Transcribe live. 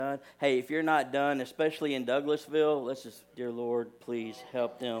done. Hey, if you're not done, especially in Douglasville, let's just, dear Lord, please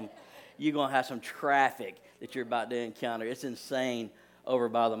help them. You're going to have some traffic that you're about to encounter. It's insane over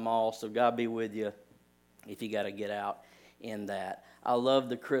by the mall, so God be with you if you got to get out in that. I love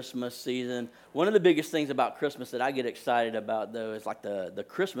the Christmas season. One of the biggest things about Christmas that I get excited about, though, is like the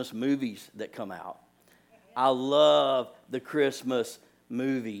Christmas movies that come out. I love the Christmas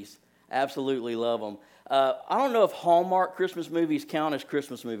movies. Absolutely love them. I don't know if Hallmark Christmas movies count as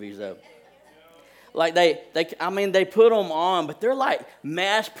Christmas movies, though. Like they put them on, but they're like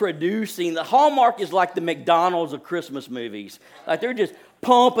mass producing. The Hallmark is like the McDonald's of Christmas movies. Like they're just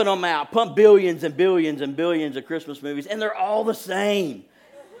pumping them out, pump billions and billions and billions of Christmas movies, and they're all the same.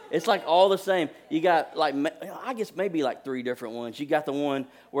 It's like all the same. You got like, I guess maybe like 3 different ones. You got the one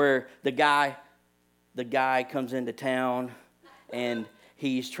where the guy comes into town and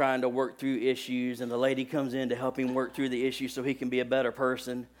he's trying to work through issues, and the lady comes in to help him work through the issues so he can be a better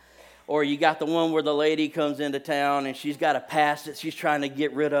person. Or you got the one where the lady comes into town and she's got a past that she's trying to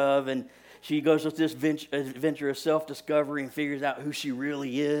get rid of, and she goes with this adventure of self-discovery and figures out who she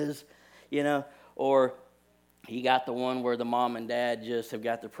really is, you know. Or you got the one where the mom and dad just have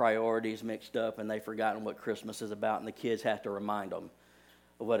got their priorities mixed up and they've forgotten what Christmas is about, and the kids have to remind them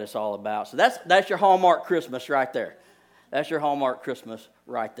of what it's all about. So that's your Hallmark Christmas right there. That's your Hallmark Christmas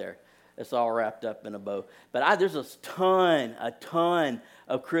right there. It's all wrapped up in a bow. But there's a ton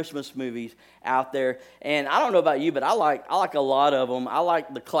of Christmas movies out there. And I don't know about you, but I like a lot of them. I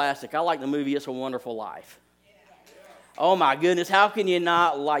like the classic. I like the movie It's a Wonderful Life. Oh my goodness, how can you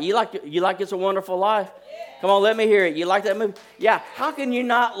not like? You like It's a Wonderful Life? Come on, let me hear it. You like that movie? Yeah. How can you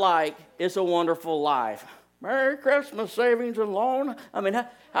not like It's a Wonderful Life? Merry Christmas, savings and loan. I mean,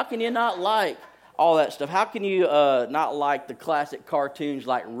 how can you not like all that stuff? How can you not like the classic cartoons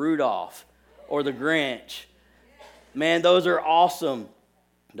like Rudolph or The Grinch? Man, those are awesome.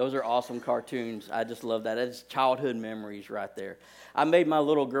 Those are awesome cartoons. I just love that. That's childhood memories right there. I made my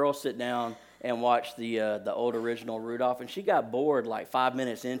little girl sit down and watch the old original Rudolph, and she got bored like 5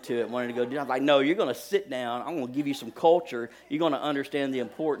 minutes into it, wanted to go do it. I was like, no, you're going to sit down. I'm going to give you some culture. You're going to understand the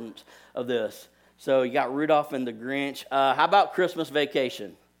importance of this. So you got Rudolph and the Grinch. How about Christmas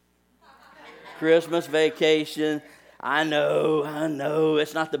Vacation? Christmas Vacation. I know.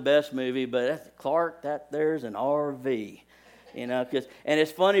 It's not the best movie, but that's, Clark, there's an RV. You know, and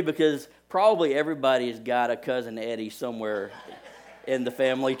it's funny because probably everybody's got a Cousin Eddie somewhere in the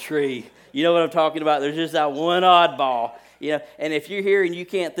family tree. You know what I'm talking about? There's just that one oddball. You know, and if you're here and you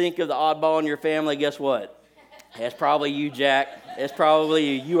can't think of the oddball in your family, guess what? It's probably you, Jack. It's probably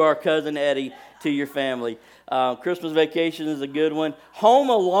you. You are Cousin Eddie to your family. Christmas Vacation is a good one. Home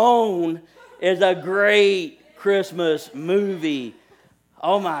Alone is a great Christmas movie.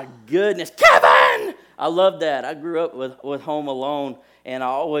 Oh my goodness. Kevin! I love that. I grew up with Home Alone, and I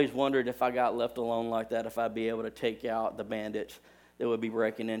always wondered if I got left alone like that, if I'd be able to take out the bandits that would be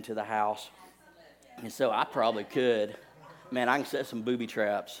breaking into the house. And so I probably could. Man, I can set some booby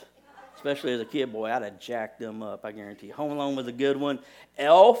traps. Especially as a kid, boy, I'd have jacked them up, I guarantee you. Home Alone was a good one.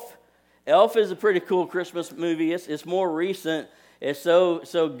 Elf. Elf is a pretty cool Christmas movie. It's more recent. It's so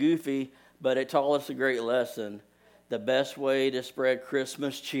goofy, but it taught us a great lesson. The best way to spread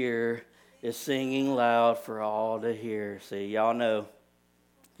Christmas cheer is singing loud for all to hear. See, y'all know.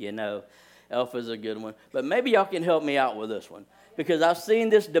 You know. Elf is a good one. But maybe y'all can help me out with this one. Because I've seen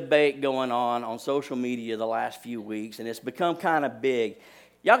this debate going on social media the last few weeks, and it's become kind of big.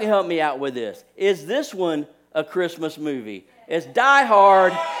 Y'all can help me out with this. Is this one a Christmas movie? Is Die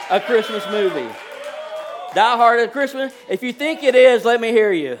Hard a Christmas movie? Die Hard a Christmas? If you think it is, let me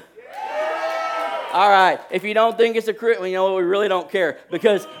hear you. All right. If you don't think it's a Christmas, you know what? We really don't care.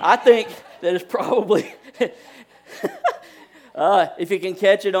 Because I think that it's probably... if you can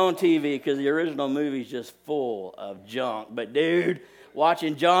catch it on TV, because the original movie's just full of junk. But dude,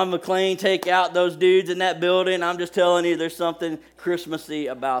 watching John McClane take out those dudes in that building, I'm just telling you, there's something Christmassy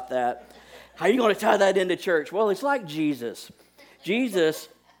about that. How are you going to tie that into church? Well, it's like Jesus. Jesus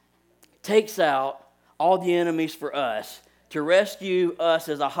takes out all the enemies for us to rescue us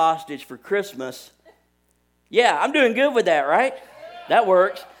as a hostage for Christmas. Yeah, I'm doing good with that, right? That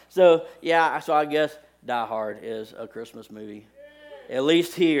works. So I guess Die Hard is a Christmas movie. At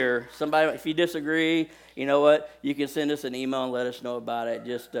least here. Somebody, if you disagree, you know what? You can send us an email and let us know about it.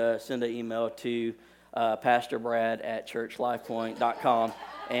 Just send an email to Pastor Brad at churchlifepoint.com,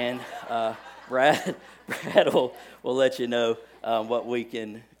 and Brad will let you know what we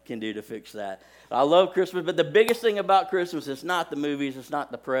can do to fix that. I love Christmas, but the biggest thing about Christmas is not the movies, it's not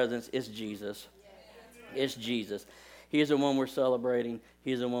the presents, it's Jesus. It's Jesus. He's the one we're celebrating.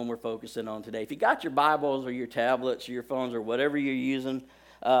 He's the one we're focusing on today. If you got your Bibles or your tablets or your phones or whatever you're using,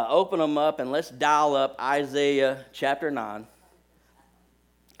 open them up and let's dial up Isaiah chapter 9,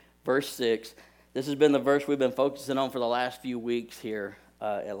 verse 6. This has been the verse we've been focusing on for the last few weeks here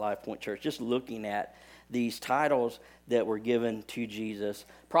at Life Point Church, just looking at these titles that were given to Jesus,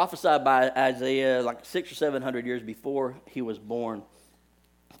 prophesied by Isaiah like 600 or 700 years before he was born,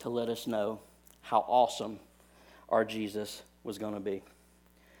 to let us know how awesome our Jesus was going to be. It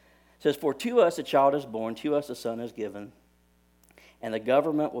says, "For to us a child is born, to us a son is given, and the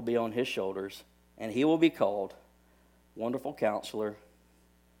government will be on his shoulders, and he will be called Wonderful Counselor,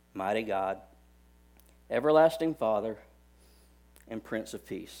 Mighty God, Everlasting Father, and Prince of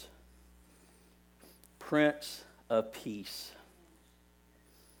Peace." Prince of Peace.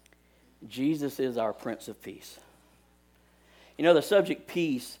 Jesus is our Prince of Peace. You know, the subject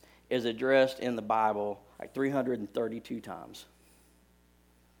peace is addressed in the Bible like 332 times.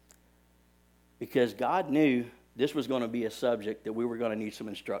 Because God knew this was going to be a subject that we were going to need some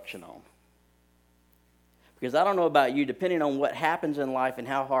instruction on. Because I don't know about you, depending on what happens in life and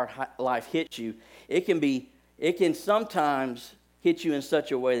how hard life hits you, it can sometimes hit you in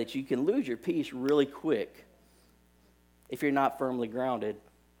such a way that you can lose your peace really quick if you're not firmly grounded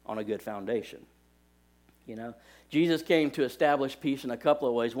on a good foundation. You know, Jesus came to establish peace in a couple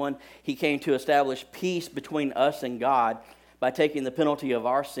of ways. One, he came to establish peace between us and God by taking the penalty of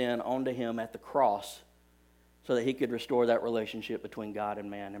our sin onto him at the cross so that he could restore that relationship between God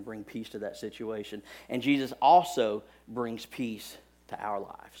and man and bring peace to that situation. And Jesus also brings peace to our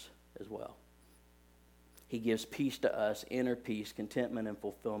lives as well. He gives peace to us, inner peace, contentment, and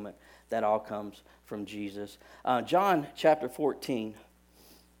fulfillment. That all comes from Jesus. John chapter 14,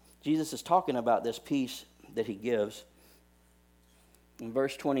 Jesus is talking about this peace that he gives. In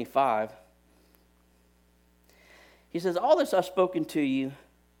verse 25, he says, "All this I've spoken to you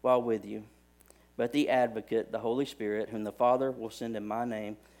while with you, but the advocate, the Holy Spirit, whom the Father will send in my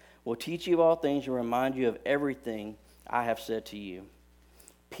name, will teach you all things and remind you of everything I have said to you.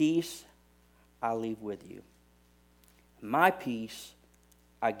 Peace I leave with you. My peace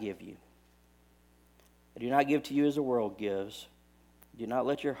I give you. I do not give to you as the world gives. Do not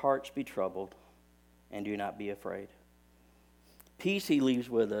let your hearts be troubled, and do not be afraid." Peace he leaves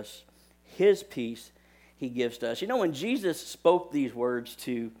with us. His peace he gives to us. You know, when Jesus spoke these words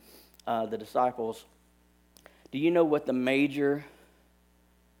to the disciples, do you know what the major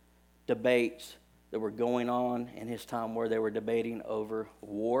debates that were going on in his time were? They were debating over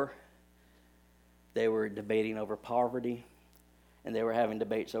war. They were debating over poverty. And they were having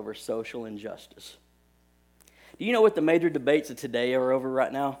debates over social injustice. Do you know what the major debates of today are over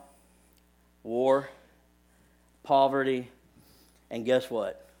right now? War, poverty, and guess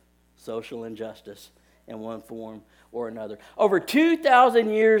what? Social injustice in one form or another. Over 2,000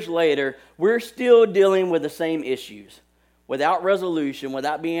 years later, we're still dealing with the same issues without resolution,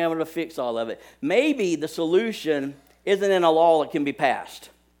 without being able to fix all of it. Maybe the solution isn't in a law that can be passed.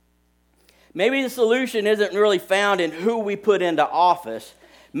 Maybe the solution isn't really found in who we put into office.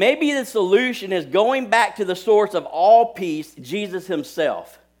 Maybe the solution is going back to the source of all peace, Jesus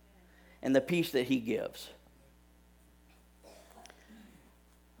himself, and the peace that he gives.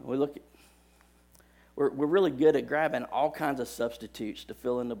 We're really good at grabbing all kinds of substitutes to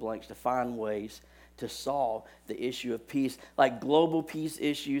fill in the blanks, to find ways to solve the issue of peace, like global peace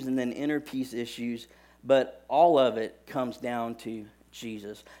issues and then inner peace issues, but all of it comes down to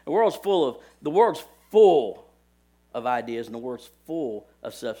Jesus. The world's full of ideas, and the world's full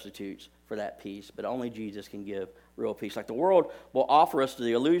of substitutes for that peace, but only Jesus can give real peace. Like the world will offer us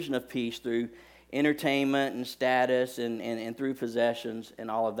the illusion of peace through entertainment and status and through possessions and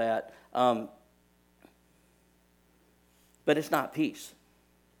all of that. But it's not peace.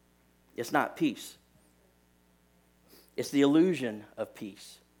 It's not peace. It's the illusion of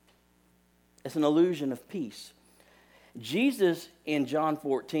peace. It's an illusion of peace. Jesus in John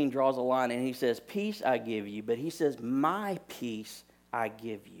 14 draws a line and he says, "Peace I give you," but he says, "My peace I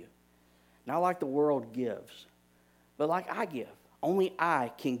give you." Not like the world gives, but like I give. Only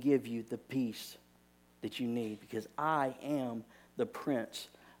I can give you the peace that you need because I am the Prince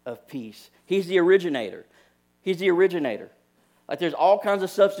of Peace. He's the originator. He's the originator. Like there's all kinds of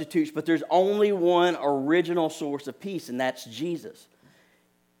substitutes, but there's only one original source of peace, and that's Jesus.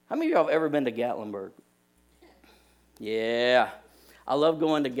 How many of y'all have ever been to Gatlinburg? Yeah. I love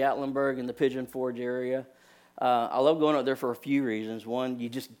going to Gatlinburg in the Pigeon Forge area. I love going up there for a few reasons. One, you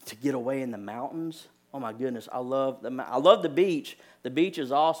just to get away in the mountains. Oh my goodness, I love the beach. The beach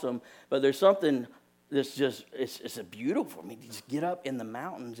is awesome, but there's something that's just it's a beautiful. I mean, you just get up in the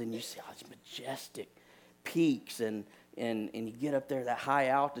mountains and you see all these majestic peaks and and you get up there, that high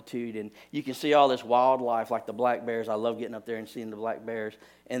altitude, and you can see all this wildlife like the black bears. I love getting up there and seeing the black bears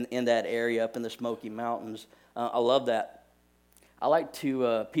in that area up in the Smoky Mountains. I love that. I like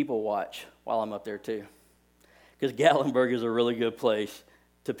to people watch while I'm up there too, because Gatlinburg is a really good place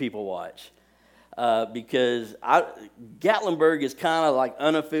to people watch. Because Gatlinburg is kind of like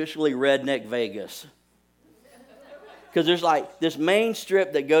unofficially redneck Vegas. Because there's like this main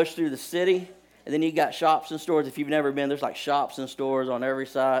strip that goes through the city, and then you got shops and stores. If you've never been, there's like shops and stores on every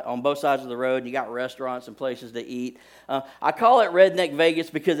side, on both sides of the road. And you got restaurants and places to eat. I call it redneck Vegas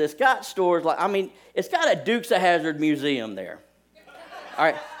because it's got stores it's got a Dukes of Hazzard museum there. All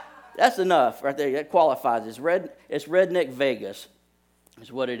right, that's enough right there. That qualifies. It's redneck Vegas,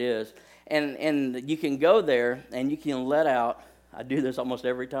 is what it is. And you can go there and you can let out. I do this almost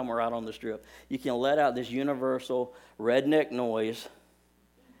every time we're out on the strip. You can let out this universal redneck noise,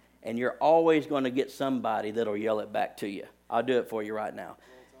 and you're always going to get somebody that'll yell it back to you. I'll do it for you right now.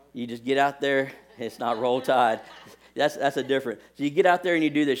 You just get out there. It's not Roll Tide. That's a different. So you get out there and you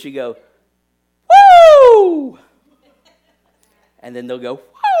do this. You go, woo! And then they'll go,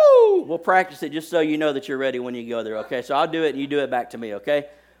 woo! We'll practice it just so you know that you're ready when you go there, okay? So I'll do it and you do it back to me, okay?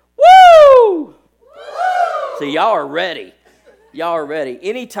 Woo! Woo! So y'all are ready. Y'all are ready.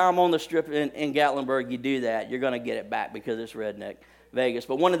 Anytime on the strip in Gatlinburg you do that, you're going to get it back because it's redneck Vegas.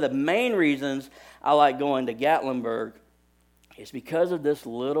 But one of the main reasons I like going to Gatlinburg is because of this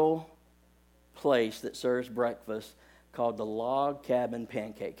little place that serves breakfast called the Log Cabin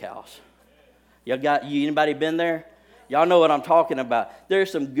Pancake House. Anybody been there? Y'all know what I'm talking about.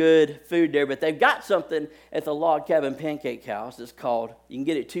 There's some good food there, but they've got something at the Log Cabin Pancake House that's called, you can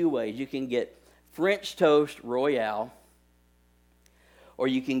get it two ways. You can get French Toast Royale, or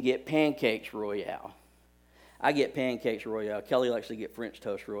you can get Pancakes Royale. I get Pancakes Royale. Kelly likes to get French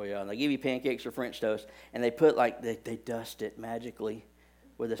Toast Royale. And they give you pancakes or French toast, and they put they dust it magically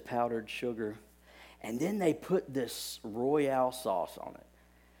with this powdered sugar. And then they put this Royale sauce on it.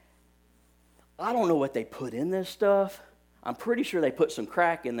 I don't know what they put in this stuff. I'm pretty sure they put some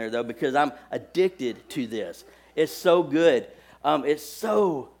crack in there, though, because I'm addicted to this. It's so good. It's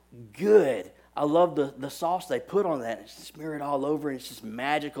so good. I love the sauce they put on that. It's smear it all over, and it's just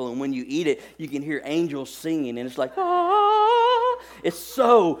magical. And when you eat it, you can hear angels singing, and it's like, ah! It's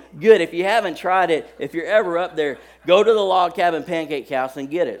so good. If you haven't tried it, if you're ever up there, go to the Log Cabin Pancake House and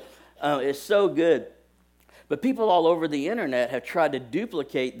get it. It's so good. But people all over the internet have tried to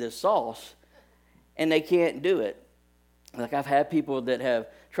duplicate this sauce, and they can't do it. Like, I've had people that have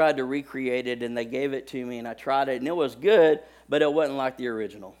tried to recreate it, and they gave it to me, and I tried it, and it was good, but it wasn't like the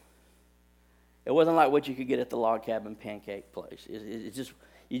original. It wasn't like what you could get at the Log Cabin Pancake place.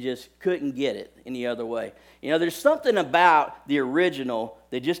 You just couldn't get it any other way. You know, there's something about the original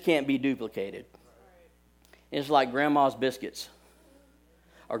that just can't be duplicated. It's like Grandma's biscuits,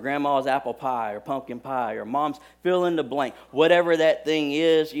 or Grandma's apple pie, or pumpkin pie, or Mom's fill in the blank. Whatever that thing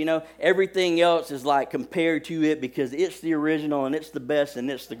is, you know, everything else is like compared to it because it's the original and it's the best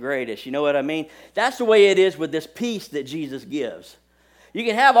and it's the greatest. You know what I mean? That's the way it is with this peace that Jesus gives. You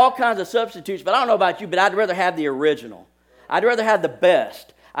can have all kinds of substitutes, but I don't know about you, but I'd rather have the original. I'd rather have the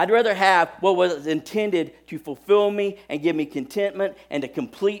best. I'd rather have what was intended to fulfill me and give me contentment and to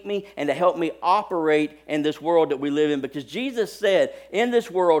complete me and to help me operate in this world that we live in. Because Jesus said, in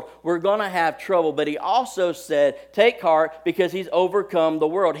this world, we're going to have trouble. But he also said, take heart because he's overcome the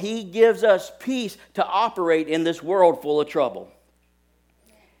world. He gives us peace to operate in this world full of trouble.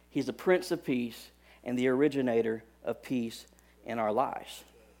 He's the Prince of Peace and the originator of peace in our lives.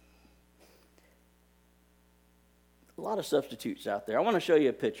 A lot of substitutes out there. I want to show you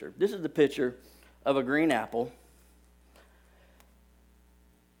a picture. This is the picture of a green apple.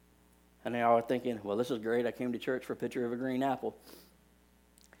 And they are thinking, well, this is great. I came to church for a picture of a green apple.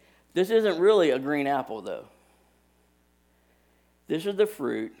 This isn't really a green apple, though. This is the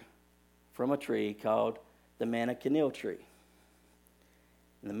fruit from a tree called the Manukinnil tree.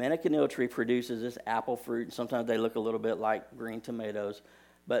 And the Manukinnil tree produces this apple fruit, and sometimes they look a little bit like green tomatoes,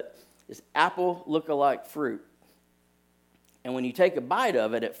 but this apple look-alike fruit. And when you take a bite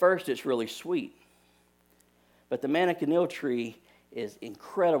of it, at first it's really sweet. But the Manukinnil tree is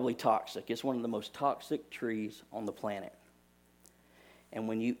incredibly toxic. It's one of the most toxic trees on the planet. And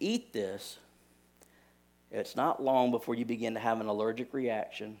when you eat this, it's not long before you begin to have an allergic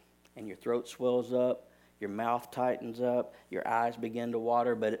reaction, and your throat swells up, your mouth tightens up, your eyes begin to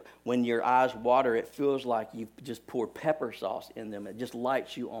water. But when your eyes water, it feels like you've just poured pepper sauce in them. It just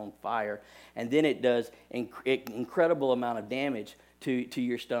lights you on fire. And then it does incredible amount of damage to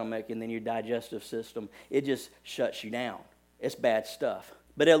your stomach and then your digestive system. It just shuts you down. It's bad stuff.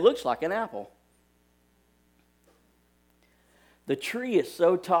 But it looks like an apple. The tree is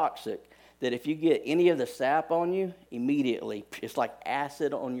so toxic that if you get any of the sap on you, immediately, it's like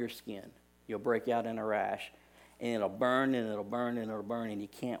acid on your skin. You'll break out in a rash, and it'll burn, and it'll burn, and it'll burn, and you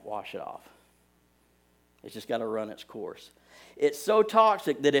can't wash it off. It's just got to run its course. It's so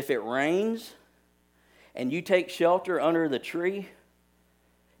toxic that if it rains and you take shelter under the tree,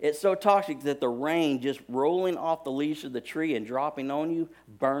 it's so toxic that the rain just rolling off the leaves of the tree and dropping on you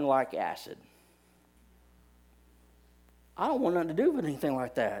burn like acid. I don't want nothing to do with anything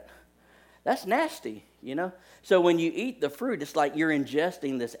like that. That's nasty, you know. So when you eat the fruit, it's like you're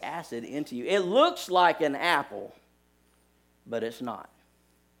ingesting this acid into you. It looks like an apple, but it's not.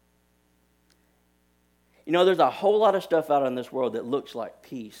 You know, there's a whole lot of stuff out in this world that looks like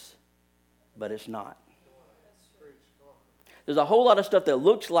peace, but it's not. There's a whole lot of stuff that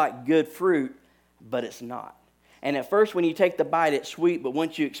looks like good fruit, but it's not. And at first, when you take the bite, it's sweet, but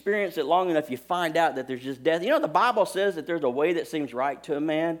once you experience it long enough, you find out that there's just death. You know, the Bible says that there's a way that seems right to a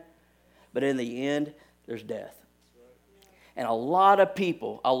man, but in the end, there's death. And a lot of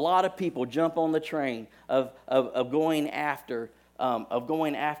people jump on the train of going after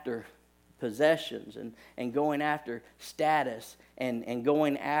possessions and going after status and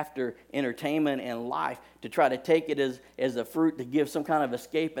going after entertainment and life to try to take it as a fruit to give some kind of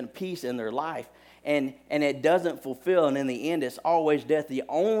escape and peace in their life. And it doesn't fulfill, and in the end, it's always death. The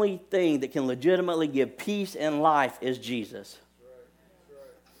only thing that can legitimately give peace in life is Jesus.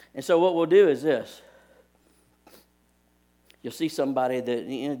 And so what we'll do is this. You'll see somebody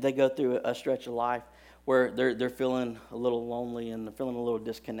that they go through a stretch of life where they're feeling a little lonely and they're feeling a little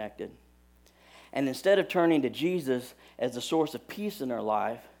disconnected. And instead of turning to Jesus as the source of peace in their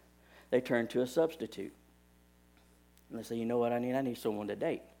life, they turn to a substitute. And they say, you know what I need? I need someone to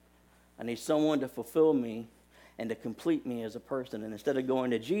date. I need someone to fulfill me and to complete me as a person. And instead of going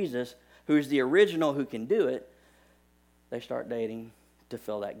to Jesus, who's the original who can do it, they start dating to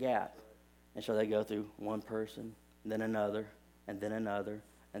fill that gap. And so they go through one person, then another, and then another,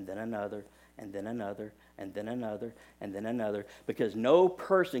 and then another, and then another, and then another, and then another. Because no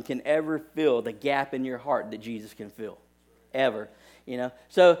person can ever fill the gap in your heart that Jesus can fill. Ever. You know?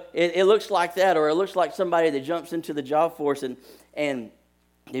 So it looks like that, or it looks like somebody that jumps into the job force and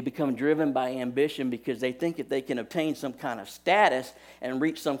they become driven by ambition because they think if they can obtain some kind of status and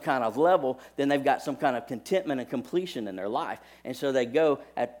reach some kind of level, then they've got some kind of contentment and completion in their life. And so they go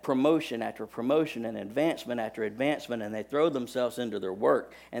at promotion after promotion and advancement after advancement, and they throw themselves into their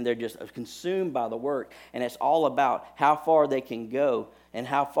work, and they're just consumed by the work. And it's all about how far they can go and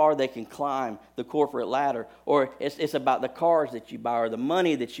how far they can climb the corporate ladder. Or it's about the cars that you buy or the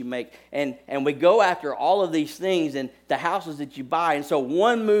money that you make. And we go after all of these things and the houses that you buy. And so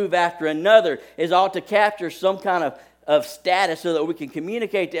one move after another is all to capture some kind of status so that we can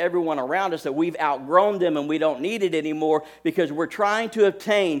communicate to everyone around us that we've outgrown them and we don't need it anymore because we're trying to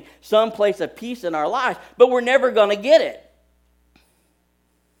obtain some place of peace in our lives, but we're never going to get it.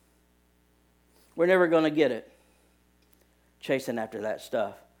 We're never going to get it. Chasing after that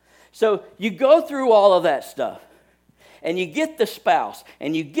stuff. So you go through all of that stuff, and you get the spouse,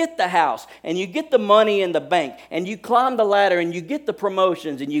 and you get the house, and you get the money in the bank, and you climb the ladder, and you get the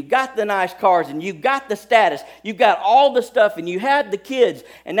promotions, and you got the nice cars, and you got the status, you got all the stuff, and you had the kids,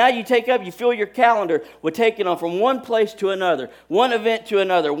 and now you fill your calendar with taking them from one place to another, one event to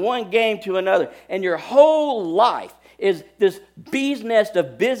another, one game to another, and your whole life is this bee's nest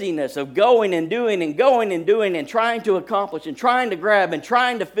of busyness of going and doing and trying to accomplish and trying to grab and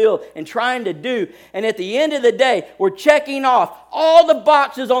trying to fill and trying to do. And at the end of the day, we're checking off all the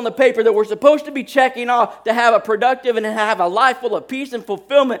boxes on the paper that we're supposed to be checking off to have a productive and have a life full of peace and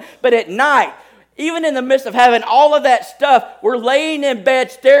fulfillment. But at night, even in the midst of having all of that stuff, we're laying in bed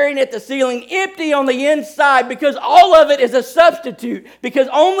staring at the ceiling, empty on the inside, because all of it is a substitute. Because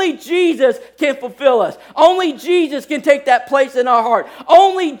only Jesus can fulfill us. Only Jesus can take that place in our heart.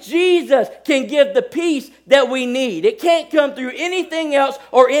 Only Jesus can give the peace that we need. It can't come through anything else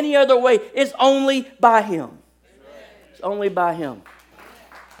or any other way. It's only by Him. It's only by Him.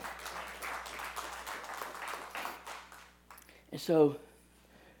 And so,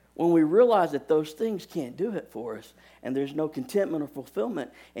 when we realize that those things can't do it for us, and there's no contentment or fulfillment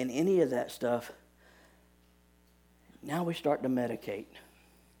in any of that stuff, now we start to medicate.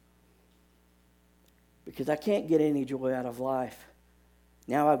 Because I can't get any joy out of life.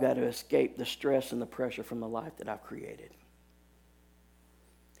 Now I've got to escape the stress and the pressure from the life that I've created.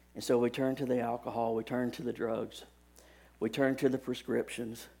 And so we turn to the alcohol, we turn to the drugs, we turn to the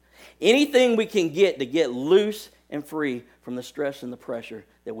prescriptions. Anything we can get to get loose and free from the stress and the pressure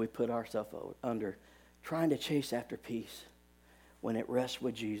that we put ourselves under, trying to chase after peace when it rests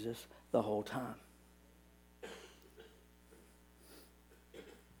with Jesus the whole time.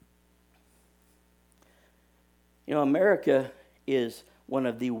 You know, America is one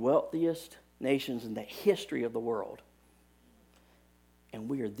of the wealthiest nations in the history of the world. And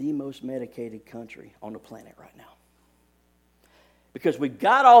we are the most medicated country on the planet right now. Because we've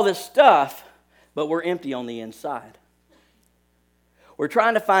got all this stuff, but we're empty on the inside. We're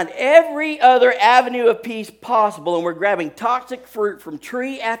trying to find every other avenue of peace possible, and we're grabbing toxic fruit from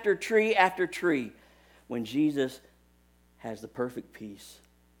tree after tree after tree, when Jesus has the perfect peace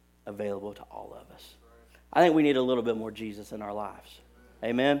available to all of us. I think we need a little bit more Jesus in our lives.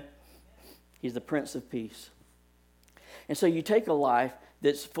 Amen? He's the Prince of Peace. And so you take a life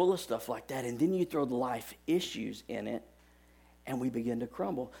that's full of stuff like that, and then you throw the life issues in it, and we begin to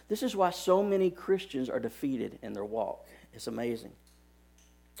crumble. This is why so many Christians are defeated in their walk. It's amazing.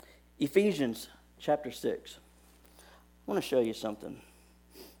 Ephesians chapter 6. I want to show you something.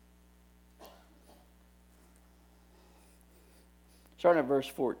 Starting at verse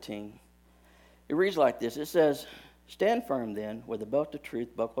 14. It reads like this. It says, "Stand firm then, with the belt of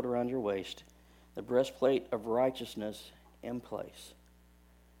truth buckled around your waist, the breastplate of righteousness in place."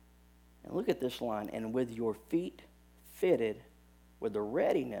 And look at this line. "And with your feet fitted with the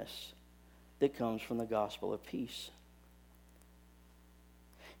readiness that comes from the gospel of peace."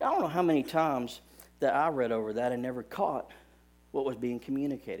 I don't know how many times that I read over that and never caught what was being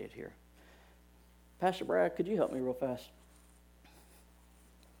communicated here. Pastor Brad, could you help me real fast?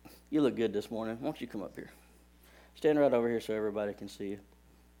 You look good this morning. Why don't you come up here? Stand right over here so everybody can see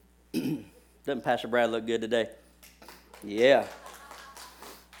you. Doesn't Pastor Brad look good today? Yeah.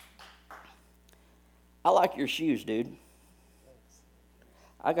 I like your shoes, dude.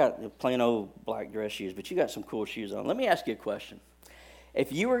 I got the plain old black dress shoes, but you got some cool shoes on. Let me ask you a question.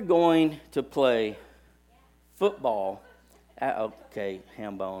 If you were going to play football, okay,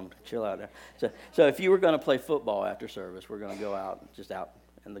 Hambone, chill out there. So if you were going to play football after service, we're going to go out, just out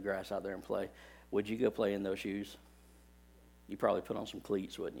in the grass out there and play. Would you go play in those shoes? You probably put on some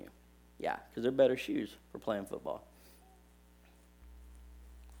cleats, wouldn't you? Yeah, because they're better shoes for playing football.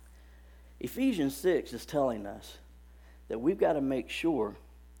 Ephesians 6 is telling us that we've got to make sure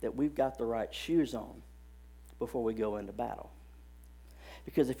that we've got the right shoes on before we go into battle.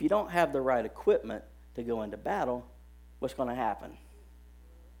 Because if you don't have the right equipment to go into battle, what's going to happen?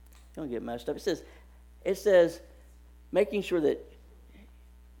 You're going to get messed up. It says making sure that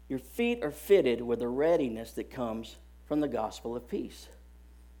your feet are fitted with the readiness that comes from the gospel of peace.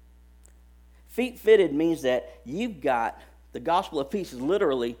 Feet fitted means that you've got the gospel of peace is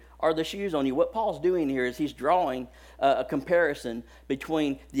literally are the shoes on you. What Paul's doing here is he's drawing a comparison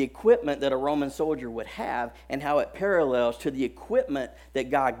between the equipment that a Roman soldier would have and how it parallels to the equipment that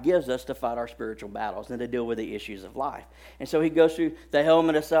God gives us to fight our spiritual battles and to deal with the issues of life. And so he goes through the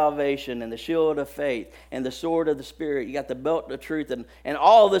helmet of salvation and the shield of faith and the sword of the Spirit. You got the belt of truth and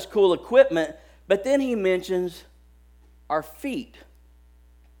all this cool equipment. But then he mentions our feet.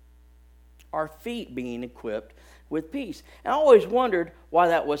 Our feet being equipped with peace. And I always wondered why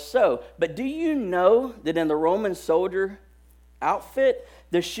that was so. But do you know that in the Roman soldier outfit,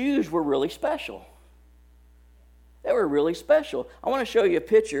 the shoes were really special? They were really special. I want to show you a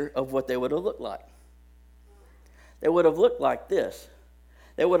picture of what they would have looked like. They would have looked like this.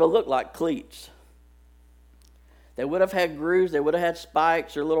 They would have looked like cleats. They would have had grooves. They would have had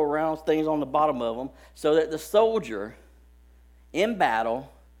spikes or little round things on the bottom of them so that the soldier in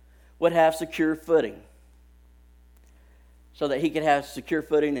battle would have secure footing. So that he could have secure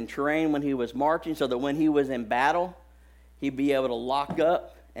footing in terrain when he was marching, so that when he was in battle, he'd be able to lock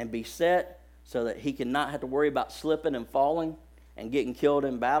up and be set so that he could not have to worry about slipping and falling and getting killed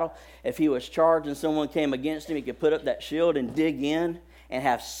in battle. If he was charged and someone came against him, he could put up that shield and dig in and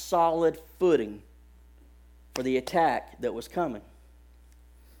have solid footing for the attack that was coming.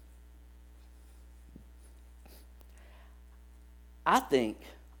 I think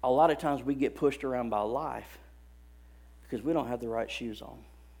a lot of times we get pushed around by life because we don't have the right shoes on.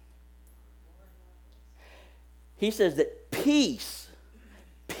 He says that peace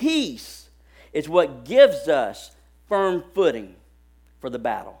is what gives us firm footing for the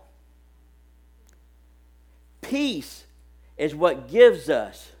battle. Peace is what gives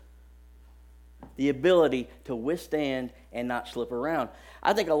us the ability to withstand and not slip around.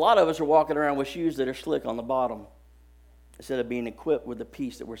 I think a lot of us are walking around with shoes that are slick on the bottom instead of being equipped with the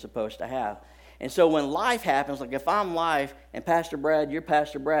peace that we're supposed to have. And so when life happens, like if I'm life and Pastor Brad, you're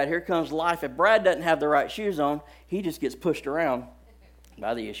Pastor Brad, here comes life. If Brad doesn't have the right shoes on, he just gets pushed around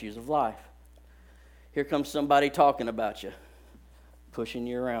by the issues of life. Here comes somebody talking about you, pushing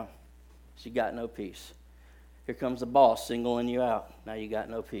you around. So you got no peace. Here comes the boss singling you out. Now you got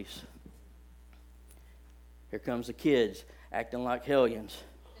no peace. Here comes the kids acting like hellions.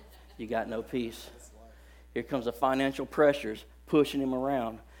 You got no peace. Here comes the financial pressures pushing him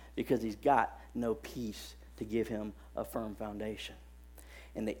around because he's got no peace to give him a firm foundation.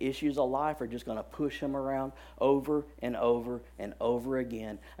 And the issues of life are just going to push him around over and over and over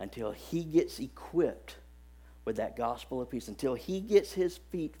again until he gets equipped with that gospel of peace, until he gets his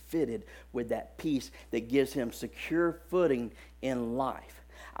feet fitted with that peace that gives him secure footing in life.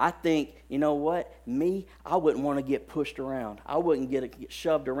 I think, you know what? I wouldn't want to get pushed around. I wouldn't get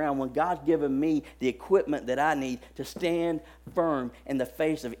shoved around when God's given me the equipment that I need to stand firm in the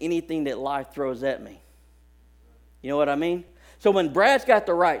face of anything that life throws at me. You know what I mean? So when Brad's got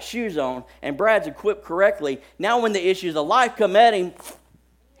the right shoes on and Brad's equipped correctly, now when the issues of life come at him,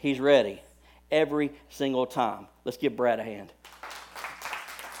 he's ready every single time. Let's give Brad a hand.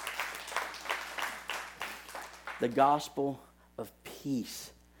 The gospel of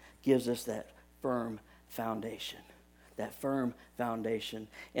peace gives us that firm foundation. That firm foundation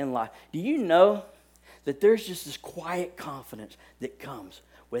in life. Do you know that there's just this quiet confidence that comes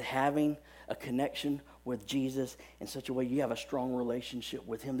with having a connection with Jesus in such a way you have a strong relationship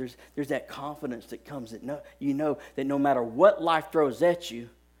with him? There's that confidence that comes that you know that no matter what life throws at you,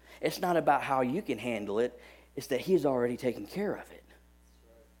 it's not about how you can handle it. It's that he's already taken care of it.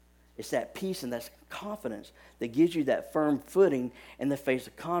 It's that peace and that confidence that gives you that firm footing in the face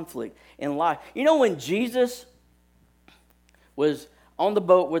of conflict in life. You know, when Jesus was on the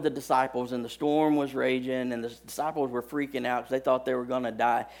boat with the disciples and the storm was raging and the disciples were freaking out because they thought they were going to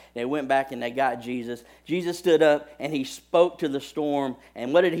die, they went back and they got Jesus. Jesus stood up and he spoke to the storm.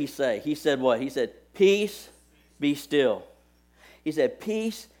 And what did he say? He said what? He said, "Peace, be still." He said,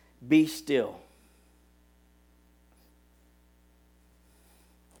 "Peace, be still."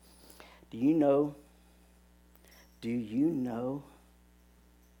 Do you know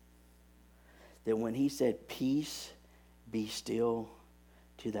that when he said, "Peace, be still,"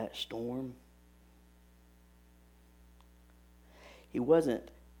 to that storm, he wasn't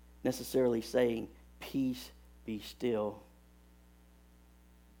necessarily saying, "Peace, be still."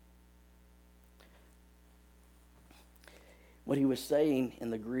 What he was saying in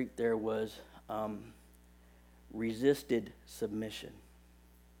the Greek there was resisted submission.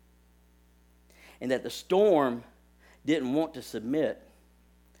 And that the storm didn't want to submit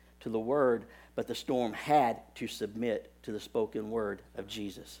to the word, but the storm had to submit to the spoken word of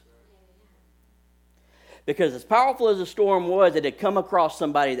Jesus. Because as powerful as the storm was, it had come across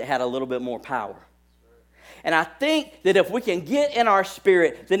somebody that had a little bit more power. And I think that if we can get in our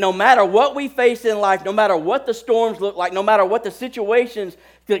spirit that no matter what we face in life, no matter what the storms look like, no matter what the situations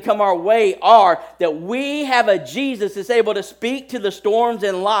that come our way are, that we have a Jesus that's able to speak to the storms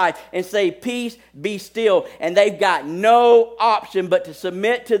in life and say, "Peace, be still." And they've got no option but to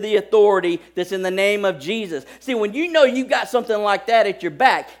submit to the authority that's in the name of Jesus. See, when you know you got something like that at your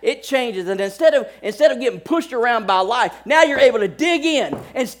back, it changes. And instead of getting pushed around by life, now you're able to dig in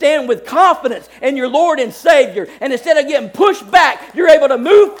and stand with confidence in your Lord and Savior. And instead of getting pushed back, you're able to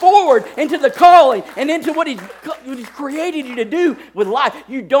move forward into the calling and into what He's created you to do with life.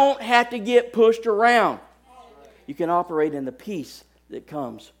 You don't have to get pushed around. You can operate in the peace that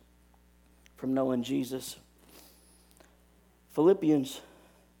comes from knowing Jesus. Philippians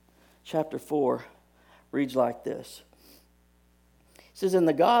chapter 4 reads like this. It says, "And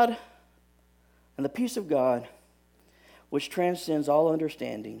the peace of God, which transcends all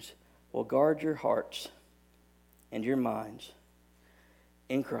understandings, will guard your hearts and your minds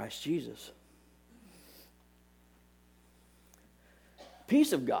in Christ Jesus."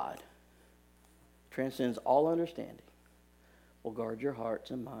 Peace of God transcends all understanding, will guard your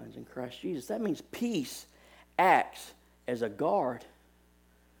hearts and minds in Christ Jesus. That means peace acts as a guard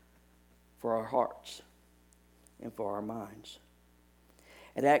for our hearts and for our minds.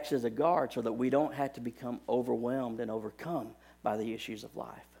 It acts as a guard so that we don't have to become overwhelmed and overcome by the issues of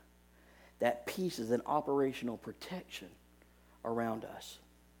life. That peace is an operational protection around us.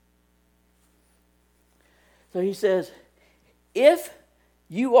 So he says, if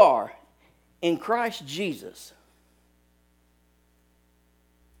you are in Christ Jesus,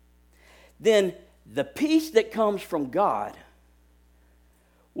 then the peace that comes from God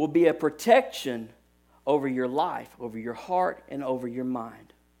will be a protection over your life, over your heart, and over your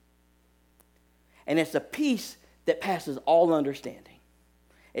mind. And it's a peace that passes all understanding.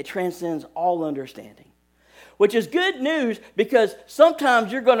 It transcends all understanding. Which is good news because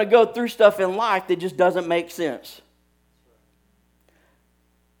sometimes you're going to go through stuff in life that just doesn't make sense.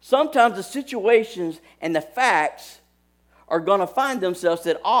 Sometimes the situations and the facts are going to find themselves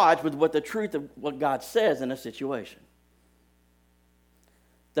at odds with what the truth of what God says in a situation.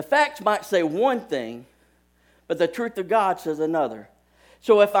 The facts might say one thing, but the truth of God says another.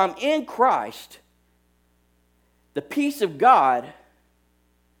 So if I'm in Christ, The peace of God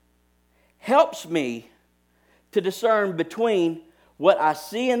helps me to discern between what I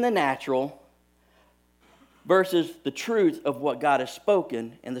see in the natural versus the truth of what God has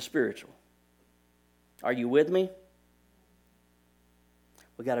spoken in the spiritual. Are you with me?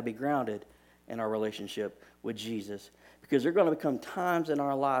 We've got to be grounded in our relationship with Jesus, because there are going to become times in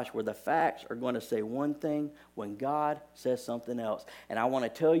our lives where the facts are going to say one thing when God says something else. And I want to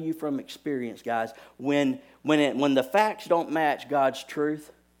tell you from experience, guys, when the facts don't match God's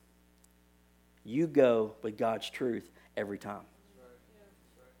truth, you go with God's truth every time.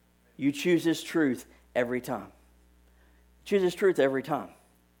 You choose His truth every time. Choose His truth every time.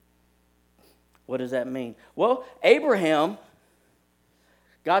 What does that mean? Well, Abraham,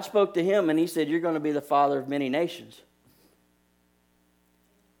 God spoke to him and He said, you're going to be the father of many nations.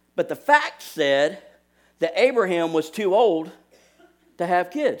 But the facts said that Abraham was too old to have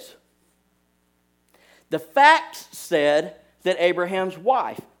kids. The facts said that Abraham's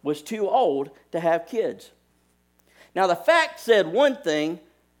wife was too old to have kids. Now, the facts said one thing,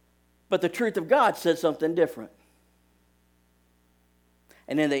 but the truth of God said something different.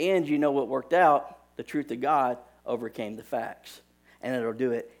 And in the end, you know what worked out? The truth of God overcame the facts. And it'll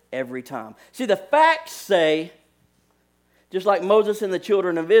do it every time. See, the facts say, just like Moses and the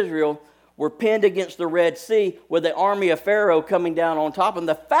children of Israel were pinned against the Red Sea with the army of Pharaoh coming down on top of them,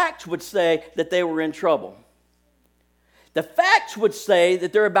 the facts would say that they were in trouble. The facts would say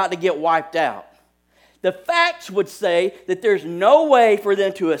that they're about to get wiped out. The facts would say that there's no way for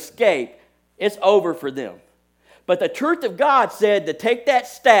them to escape. It's over for them. But the truth of God said to take that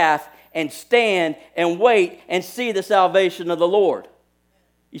staff and stand and wait and see the salvation of the Lord.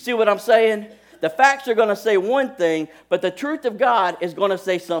 You see what I'm saying? The facts are going to say one thing, but the truth of God is going to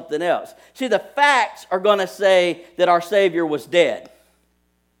say something else. See, the facts are going to say that our Savior was dead.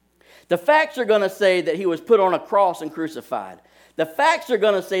 The facts are going to say that He was put on a cross and crucified. The facts are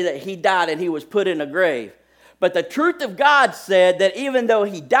going to say that He died and He was put in a grave. But the truth of God said that even though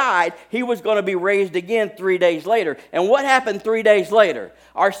He died, He was going to be raised again 3 days later. And what happened 3 days later?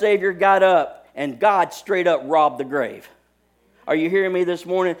 Our Savior got up and God straight up robbed the grave. Are you hearing me this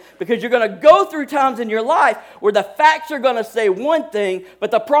morning? Because you're going to go through times in your life where the facts are going to say one thing,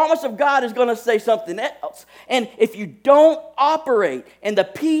 but the promise of God is going to say something else. And if you don't operate in the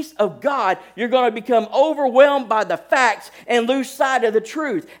peace of God, you're going to become overwhelmed by the facts and lose sight of the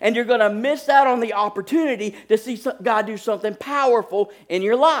truth. And you're going to miss out on the opportunity to see God do something powerful in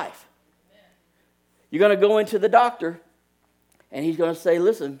your life. You're going to go into the doctor, and he's going to say,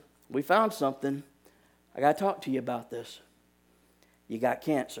 listen, we found something. I got to talk to you about this. You got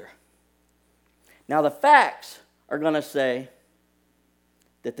cancer. Now the facts are going to say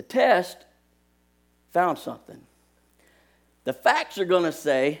that the test found something. The facts are going to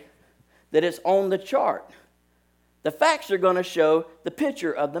say that it's on the chart. The facts are going to show the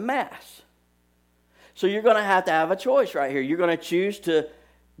picture of the mass. So you're going to have a choice right here. You're going to choose to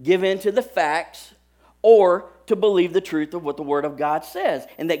give in to the facts or to believe the truth of what the Word of God says,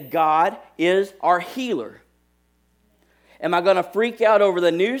 and that God is our healer. Am I going to freak out over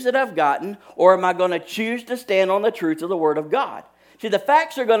the news that I've gotten, or am I going to choose to stand on the truth of the Word of God? See, the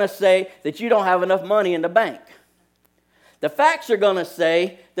facts are going to say that you don't have enough money in the bank. The facts are going to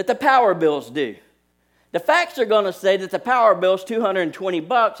say that the power bill's due. The facts are going to say that the power bill's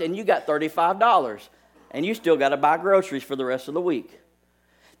 $220 and you got $35, and you still got to buy groceries for the rest of the week.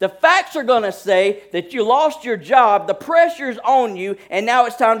 The facts are going to say that you lost your job, the pressure's on you, and now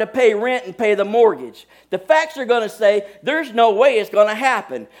it's time to pay rent and pay the mortgage. The facts are going to say there's no way it's going to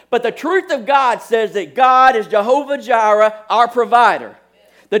happen. But the truth of God says that God is Jehovah Jireh, our provider.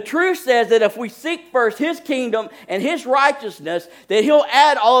 The truth says that if we seek first His kingdom and His righteousness, that He'll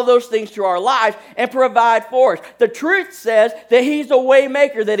add all of those things to our lives and provide for us. The truth says that He's a way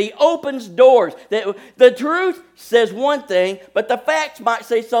maker, that He opens doors. That the truth says one thing, but the facts might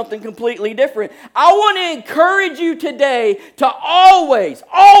say something completely different. I want to encourage you today to always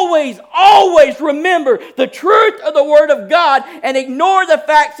remember the truth of the Word of God and ignore the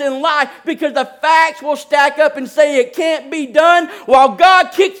facts in life, because the facts will stack up and say it can't be done, while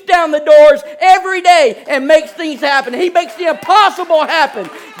God kicks down the doors every day and makes things happen. He makes the impossible happen.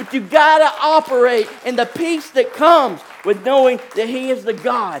 But you got to operate in the peace that comes with knowing that He is the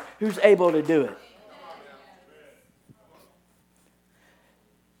God who's able to do it.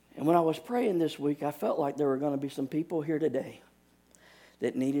 And when I was praying this week, I felt like there were going to be some people here today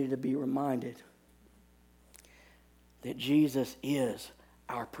that needed to be reminded that Jesus is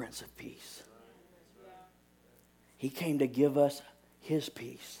our Prince of Peace. He came to give us His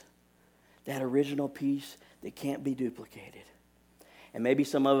peace, that original peace that can't be duplicated. And maybe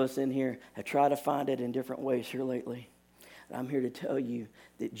some of us in here have tried to find it in different ways here lately. And I'm here to tell you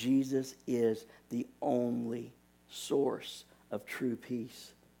that Jesus is the only source of true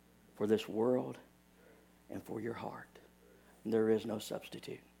peace for this world and for your heart. And there is no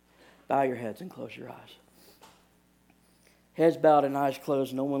substitute. Bow your heads and close your eyes. Heads bowed and eyes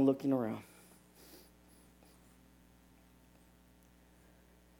closed, no one looking around.